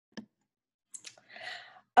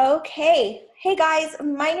Okay. Hey guys,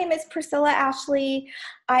 my name is Priscilla Ashley.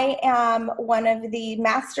 I am one of the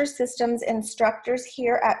Master Systems instructors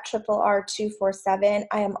here at RR247.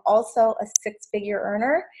 I am also a six-figure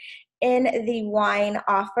earner in the wine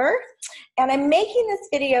offer. And I'm making this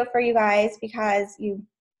video for you guys because you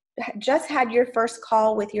just had your first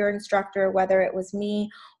call with your instructor, whether it was me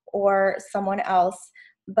or someone else.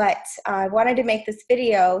 But I wanted to make this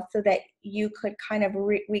video so that you could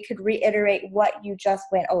we could reiterate what you just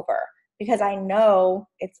went over, because I know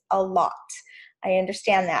it's a lot. I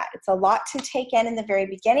understand that. It's a lot to take in the very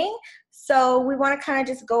beginning. So we want to kind of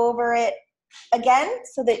just go over it again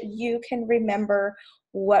so that you can remember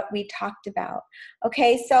what we talked about.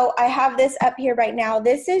 Okay, so I have this up here right now.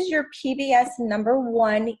 This is your PBS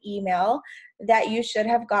 #1 email that you should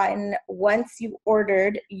have gotten once you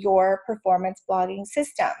ordered your performance blogging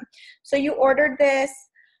system. So you ordered this.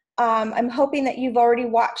 I'm hoping that you've already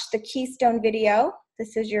watched the Keystone video.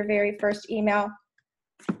 This is your very first email.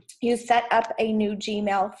 You set up a new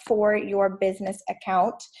Gmail for your business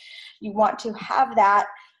account. You want to have that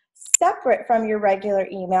separate from your regular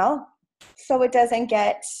email so it doesn't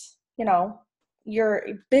get, your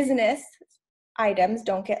business items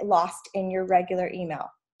don't get lost in your regular email.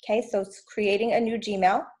 Okay, so it's creating a new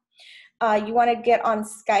Gmail. You want to get on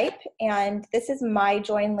Skype, and this is my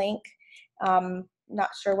join link. Not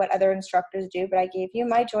sure what other instructors do, but I gave you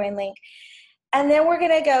my join link. And then we're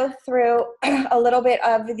going to go through a little bit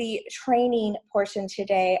of the training portion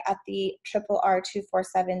today at the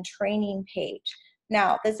RR247 training page.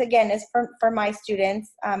 Now, this again is for my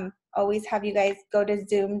students. Always have you guys go to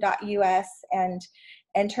zoom.us and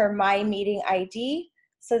enter my meeting ID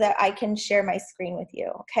so that I can share my screen with you,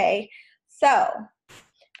 okay? So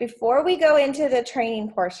before we go into the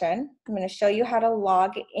training portion, I'm going to show you how to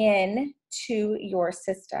log in to your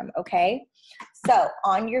system, okay? So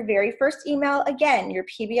on your very first email, again, your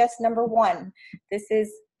PBS #1, this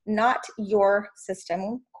is not your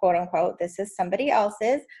system, quote unquote. This is somebody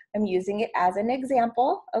else's. I'm using it as an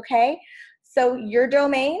example, okay? So your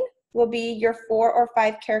domain will be your 4 or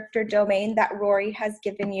 5 character domain that Rory has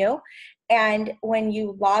given you. And when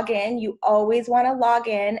you log in, you always want to log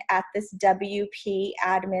in at this WP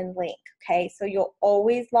admin link, okay? So you'll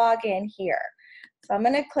always log in here. So I'm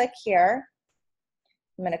going to click here.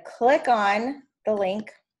 I'm going to click on the link.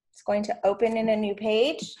 It's going to open in a new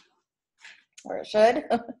page, or it should.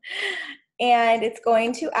 And it's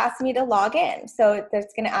going to ask me to log in. So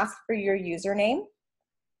it's going to ask for your username.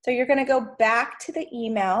 So you're going to go back to the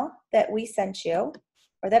email that we sent you,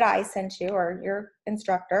 or that I sent you, or your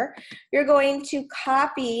instructor. You're going to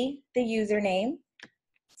copy the username.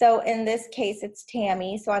 So in this case, it's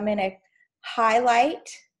Tammy. So I'm going to highlight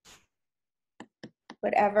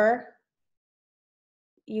whatever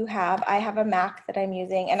you have. I have a Mac that I'm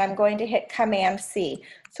using, and I'm going to hit Command-C.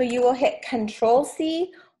 So you will hit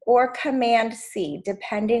Control-C or Command-C,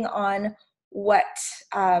 depending on what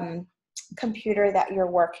computer that you're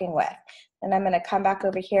working with. And I'm going to come back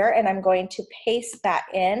over here, and I'm going to paste that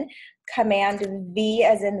in. Command-V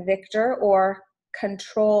as in Victor, or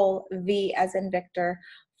Control-V as in Victor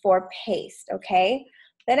for paste, okay?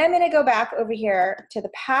 Then I'm going to go back over here to the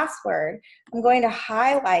password. I'm going to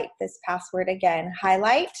highlight this password again.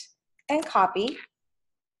 Highlight and copy.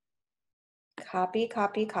 Copy,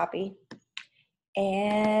 copy, copy.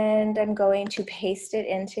 And I'm going to paste it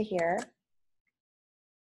into here.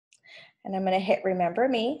 And I'm going to hit Remember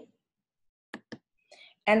Me.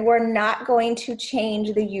 And we're not going to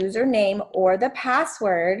change the username or the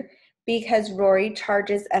password because Rory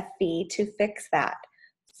charges a fee to fix that.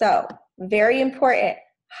 So, very important.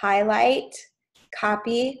 Highlight,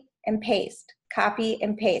 copy, and paste. Copy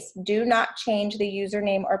and paste. Do not change the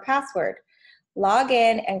username or password. Log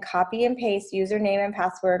in and copy and paste username and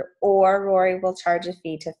password, or Rory will charge a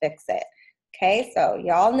fee to fix it. Okay, so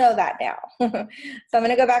y'all know that now. So I'm going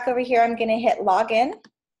to go back over here. I'm going to hit Login.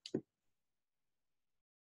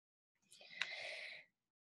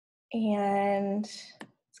 And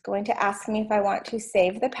it's going to ask me if I want to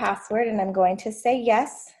save the password, and I'm going to say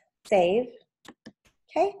yes, save.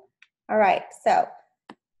 Okay, all right, so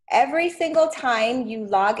every single time you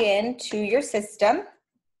log in to your system,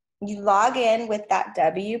 you log in with that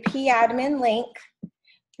WP admin link,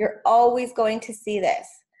 you're always going to see this.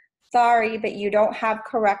 Sorry, but you don't have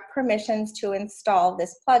correct permissions to install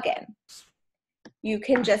this plugin. You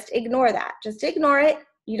can just ignore that. Just ignore it.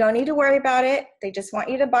 You don't need to worry about it. They just want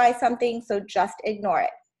you to buy something, so just ignore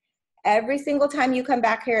it. Every single time you come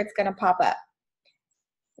back here, it's going to pop up.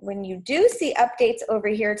 When you do see updates over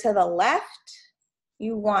here to the left,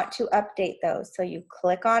 you want to update those. So you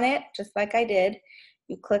click on it, just like I did.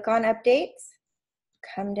 You click on updates,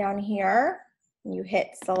 come down here, You hit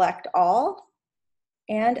select all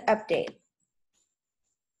and update.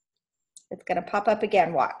 It's going to pop up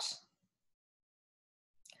again, watch.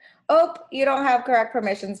 Oh, you don't have correct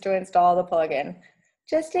permissions to install the plugin.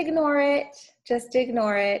 Just ignore it. Just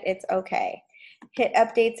ignore it. It's okay. Hit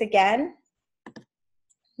updates again.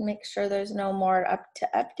 Make sure there's no more up to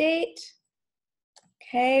update.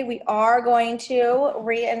 Okay, we are going to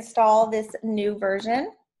reinstall this new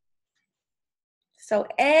version. So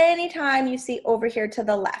anytime you see over here to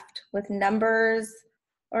the left with numbers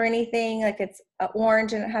or anything, like it's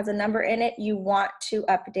orange and it has a number in it, you want to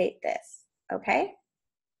update this, okay?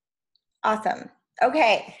 Awesome.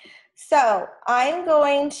 Okay, so I'm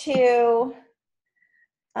going to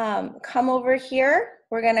come over here.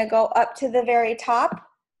 We're gonna go up to the very top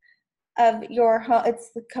of your home.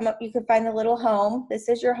 It's come up, you can find the little home. This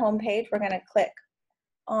is your home page. We're gonna click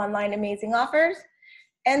Online Amazing Offers.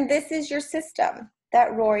 And this is your system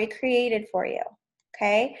that Rory created for you,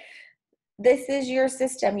 okay? This is your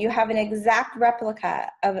system. You have an exact replica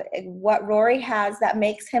of what Rory has that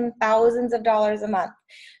makes him thousands of dollars a month.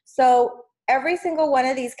 So every single one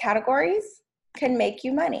of these categories can make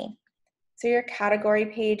you money. So your category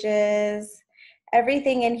pages,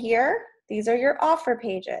 everything in here, these are your offer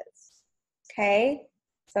pages, okay?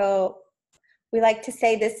 So we like to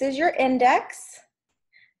say this is your index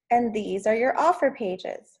and these are your offer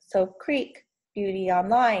pages. So Creek, Beauty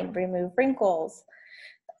Online, Remove Wrinkles,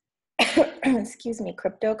 excuse me,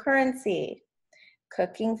 cryptocurrency,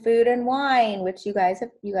 cooking food and wine, which you guys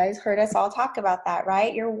heard us all talk about that,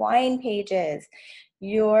 right? Your wine pages,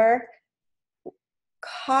 your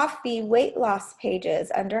coffee weight loss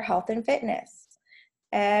pages under health and fitness.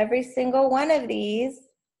 Every single one of these,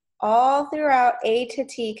 all throughout A to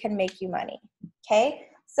T, can make you money, okay?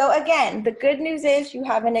 So again, the good news is you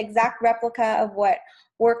have an exact replica of what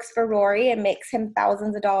works for Rory and makes him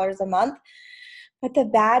thousands of dollars a month. But the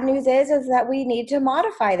bad news is that we need to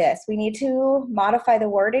modify this. We need to modify the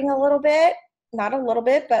wording a little bit, not a little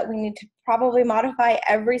bit, but we need to probably modify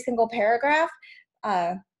every single paragraph,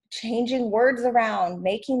 changing words around,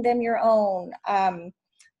 making them your own.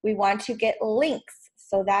 We want to get links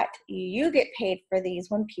so that you get paid for these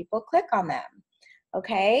when people click on them,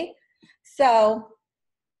 okay? So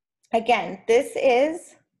again, this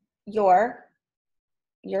is your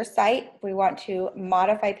site. We want to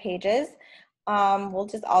modify pages.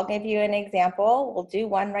 I'll give you an example. We'll do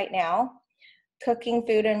one right now. Cooking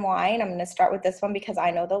food and wine. I'm going to start with this one because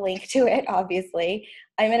I know the link to it, obviously.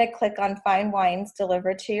 I'm going to click on Find Wines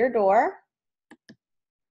Delivered to Your Door.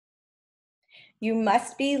 You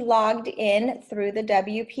must be logged in through the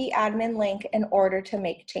WP admin link in order to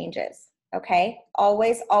make changes, okay?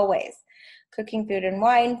 Always, always. Cooking food and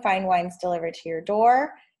wine, find wines delivered to your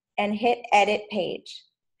door, and hit Edit Page.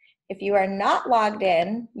 If you are not logged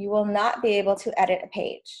in, you will not be able to edit a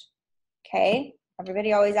page, okay?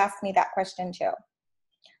 Everybody always asks me that question too.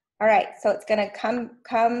 All right, so it's gonna come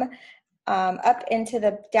up into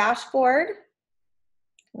the dashboard.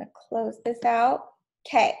 I'm gonna close this out.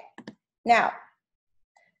 Okay, now,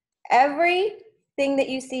 everything that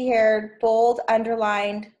you see here, bold,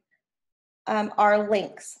 underlined, are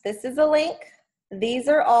links. This is a link. These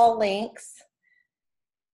are all links.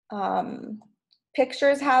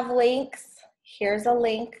 Pictures have links. Here's a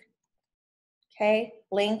link. Okay,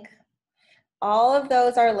 link. All of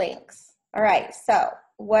those are links. All right, so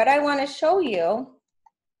what I want to show you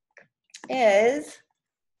is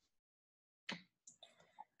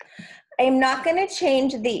I'm not going to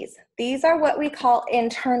change these. These are what we call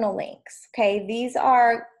internal links, okay? These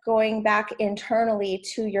are going back internally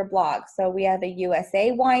to your blog. So we have a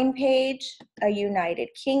USA wine page, a United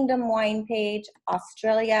Kingdom wine page,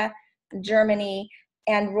 Australia, Germany,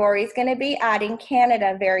 and Rory's going to be adding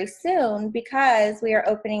Canada very soon because we are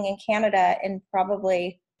opening in Canada in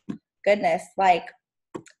probably, goodness, like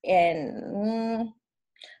in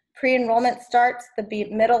pre-enrollment starts the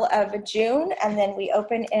middle of June, and then we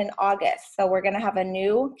open in August. So we're going to have a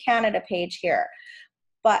new Canada page here.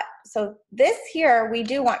 But so this here, we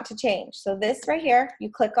do want to change. So this right here,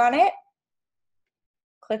 you click on it,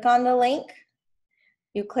 click on the link,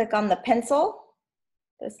 you click on the pencil.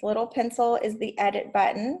 This little pencil is the edit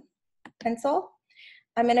button, pencil.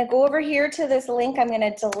 I'm going to go over here to this link. I'm going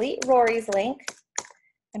to delete Rory's link,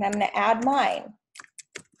 and I'm going to add mine.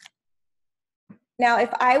 Now,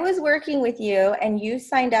 if I was working with you and you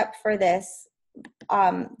signed up for this,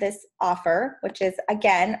 this offer, which is,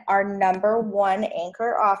 again, our #1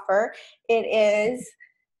 anchor offer, it is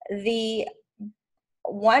the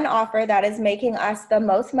one offer that is making us the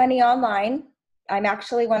most money online. I'm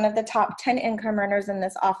actually one of the top 10 income earners in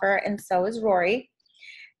this offer, and so is Rory.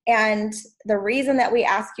 And the reason that we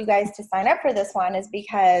ask you guys to sign up for this one is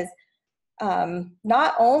because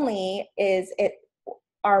not only is it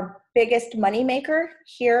our biggest moneymaker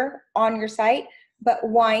here on your site, but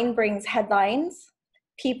wine brings headlines.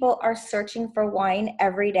 People are searching for wine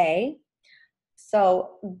every day.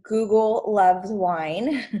 So Google loves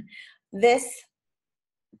wine. This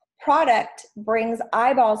product brings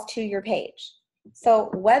eyeballs to your page. So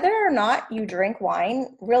whether or not you drink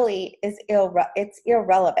wine really is it's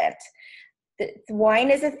irrelevant.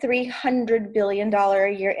 Wine is a $300 billion a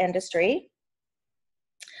year industry.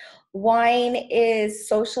 Wine is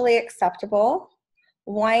socially acceptable.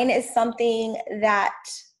 Wine is something that,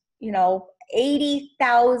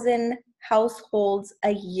 80,000 households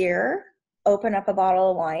a year open up a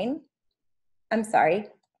bottle of wine. I'm sorry,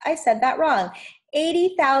 I said that wrong.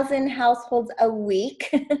 80,000 households a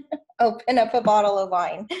week open up a bottle of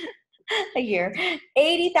wine a year.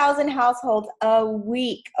 80,000 households a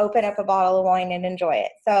week open up a bottle of wine and enjoy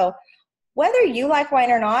it. So whether you like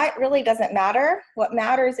wine or not really doesn't matter. What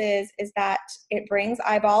matters is that it brings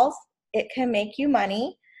eyeballs. It can make you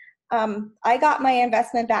money. I got my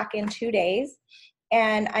investment back in 2 days,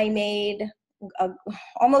 and I made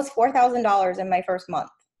almost $4,000 in my first month.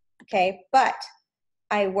 Okay, but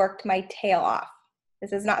I worked my tail off.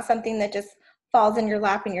 This is not something that just falls in your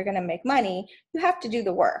lap and you're going to make money. You have to do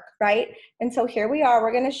the work, right? And so here we are.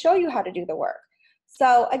 We're going to show you how to do the work.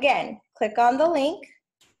 So again, click on the link,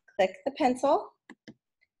 click the pencil,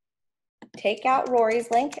 take out Rory's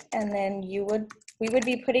link, and then we would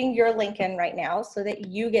be putting your link in right now so that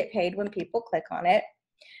you get paid when people click on it.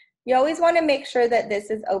 You always want to make sure that this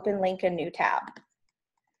is open link and new tab.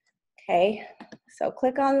 Okay, so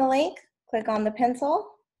click on the link, click on the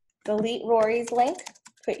pencil, delete Rory's link,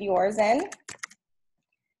 put yours in,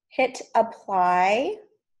 hit apply.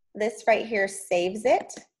 This right here saves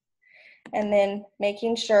it. And then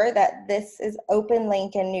making sure that this is open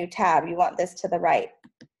link and new tab. You want this to the right.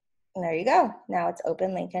 And there you go. Now it's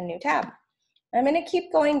open link and new tab. I'm going to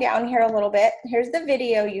keep going down here a little bit. Here's the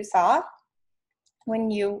video you saw when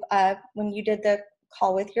you did the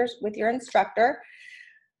call with your instructor.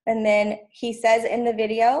 And then he says in the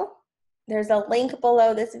video, there's a link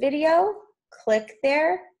below this video. Click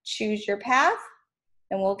there, choose your path,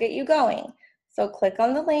 and we'll get you going. So click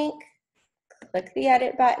on the link, click the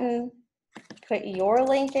edit button, put your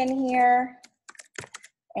link in here,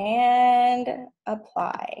 and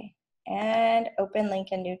apply, and open link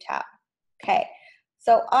and new tab. Okay,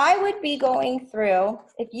 so I would be going through,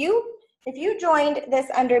 if you joined this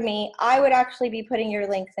under me, I would actually be putting your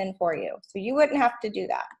links in for you. So you wouldn't have to do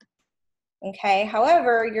that. Okay,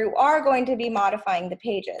 however, you are going to be modifying the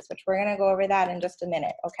pages, which we're gonna go over that in just a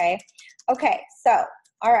minute, okay? Okay, so,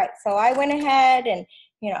 all right, so I went ahead and,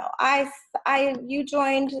 you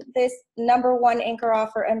joined this #1 anchor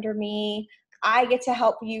offer under me. I get to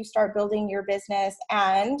help you start building your business,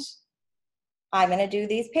 and I'm gonna do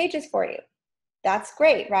these pages for you. That's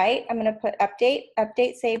great, right? I'm gonna put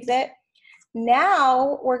update saves it.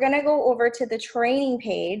 Now we're gonna go over to the training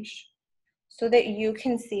page so that you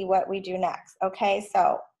can see what we do next, okay?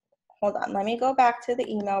 So hold on, let me go back to the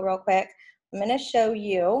email real quick. I'm gonna show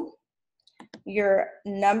you your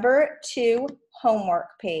 #2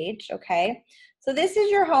 homework page, okay? So this is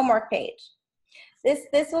your homework page.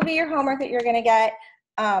 This will be your homework that you're gonna get.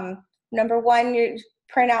 #1, you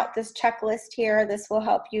print out this checklist here. This will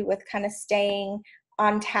help you with kind of staying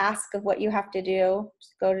on task of what you have to do.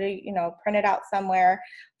 Just go to, print it out somewhere.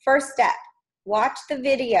 First step, watch the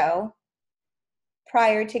video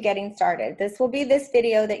prior to getting started. This will be this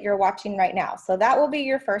video that you're watching right now. So that will be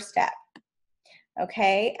your first step.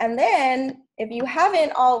 Okay, and then if you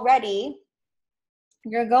haven't already,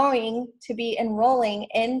 you're going to be enrolling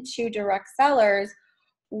into direct sellers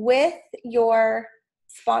with your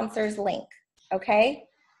sponsors link. Okay,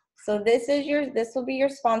 so this will be your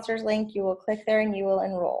sponsors link. You will click there and you will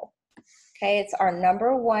enroll. Okay, it's our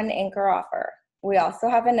 #1 anchor offer. We also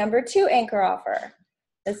have a #2 anchor offer.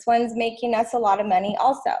 This one's making us a lot of money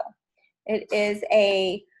also. It is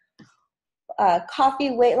a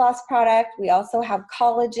coffee weight loss product. We also have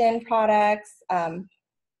collagen products,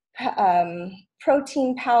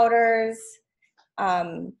 protein powders.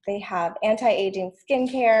 They have anti-aging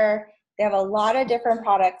skincare. They have a lot of different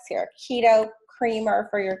products here. Keto creamer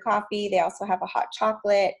for your coffee. They also have a hot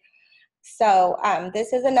chocolate. So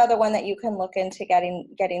this is another one that you can look into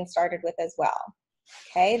getting started with as well.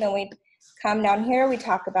 Okay, then we come down here. We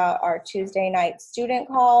talk about our Tuesday night student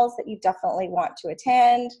calls that you definitely want to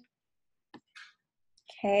attend.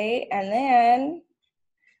 Okay, and then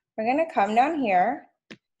we're gonna come down here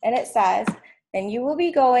and it says, then you will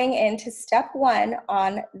be going into step 1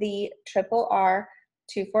 on the RRR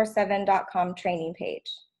tripleR247.com training page.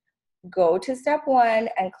 Go to step 1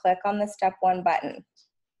 and click on the step 1 button.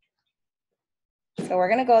 So we're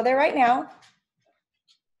going to go there right now.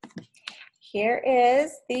 Here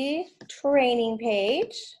is the training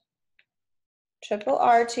page,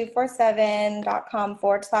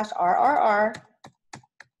 tripleR247.com/RRR.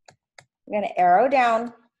 I'm going to arrow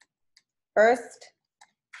down. First,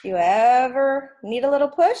 if you ever need a little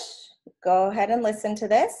push, go ahead and listen to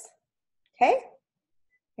this. Okay,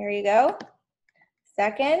 here you go.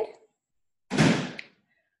 Second,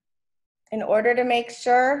 in order to make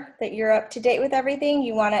sure that you're up to date with everything,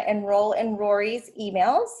 you want to enroll in Rory's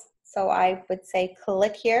emails. So I would say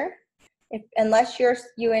click here, unless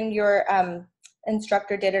you and your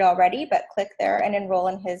instructor did it already, but click there and enroll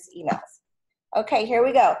in his emails. Okay, here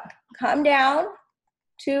we go. Come down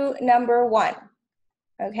to number 1,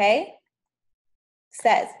 okay?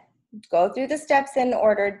 Says, go through the steps in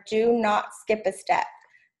order, do not skip a step.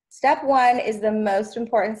 Step 1 is the most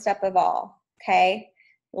important step of all, okay?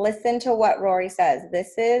 Listen to what Rory says.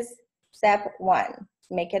 This is step 1.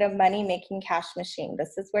 Make it a money-making cash machine.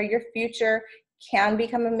 This is where your future can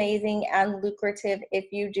become amazing and lucrative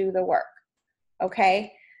if you do the work,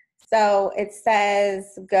 okay? So it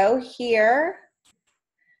says go here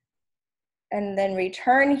and then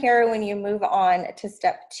return here when you move on to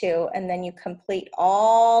step 2, and then you complete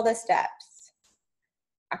all the steps.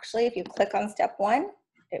 Actually, if you click on step 1,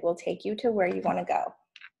 it will take you to where you want to go.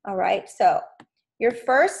 All right, so your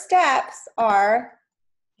first steps are,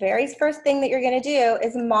 very first thing that you're going to do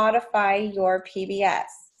is modify your PBS.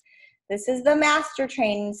 This is the master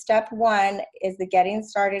training. Step 1 is the Getting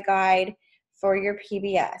Started guide for your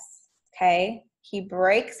PBS, okay? He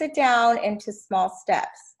breaks it down into small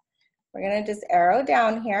steps. We're going to just arrow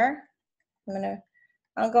down here.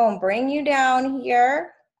 I'll go and bring you down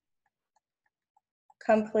here.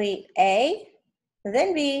 Complete A,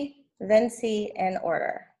 then B, then C in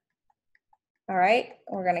order. All right,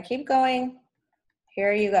 we're going to keep going.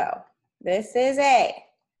 Here you go. This is A.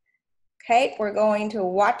 Okay, we're going to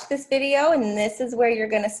watch this video, and this is where you're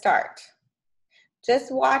going to start.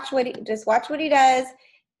 Just watch what he does.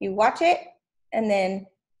 You watch it, and then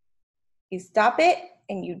you stop it,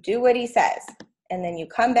 and you do what he says. And then you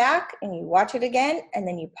come back, and you watch it again, and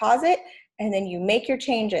then you pause it, and then you make your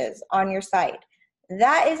changes on your site.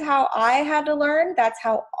 That is how I had to learn. That's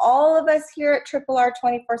how all of us here at TripleR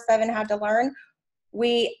 24/7 had to learn.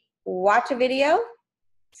 We watch a video,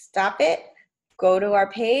 stop it, go to our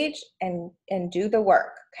page, and do the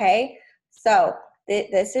work, okay? So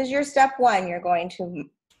this is your step 1. You're going to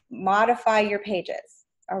modify your pages,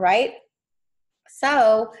 all right?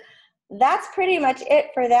 So that's pretty much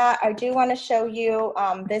it for that. I do want to show you,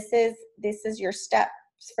 this is your steps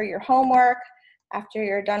for your homework. After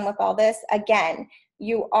you're done with all this, again,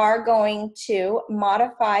 you are going to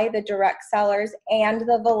modify the direct sellers and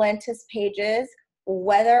the Valentis pages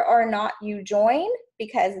whether or not you join,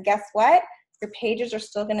 because guess what? Your pages are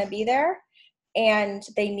still going to be there and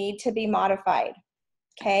they need to be modified,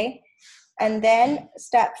 okay? And then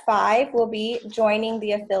step 5 will be joining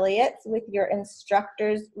the affiliates with your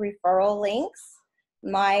instructor's referral links.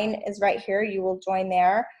 Mine is right here. You will join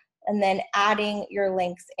there, and then adding your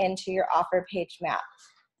links into your offer page map.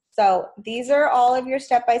 So these are all of your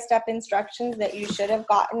step-by-step instructions that you should have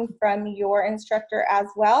gotten from your instructor as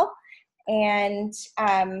well. And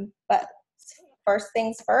but first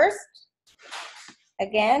things first,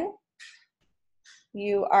 again,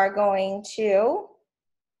 you are going to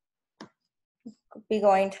be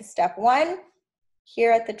going to step 1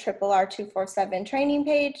 here at the TripleR 247 training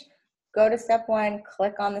page. Go to step 1,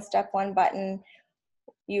 click on the step 1 button.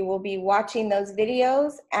 You will be watching those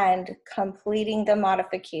videos and completing the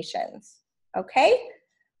modifications. Okay?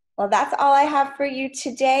 Well, that's all I have for you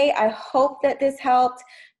today. I hope that this helped.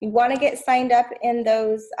 You want to get signed up in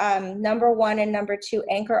those number 1 and number 2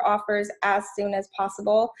 anchor offers as soon as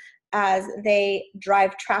possible, as they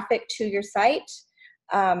drive traffic to your site.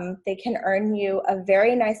 They can earn you a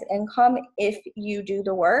very nice income if you do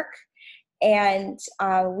the work. And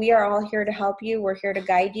we are all here to help you. We're here to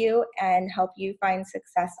guide you and help you find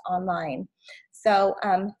success online. So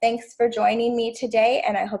thanks for joining me today,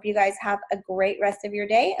 and I hope you guys have a great rest of your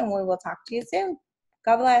day, and we will talk to you soon.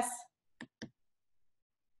 God bless.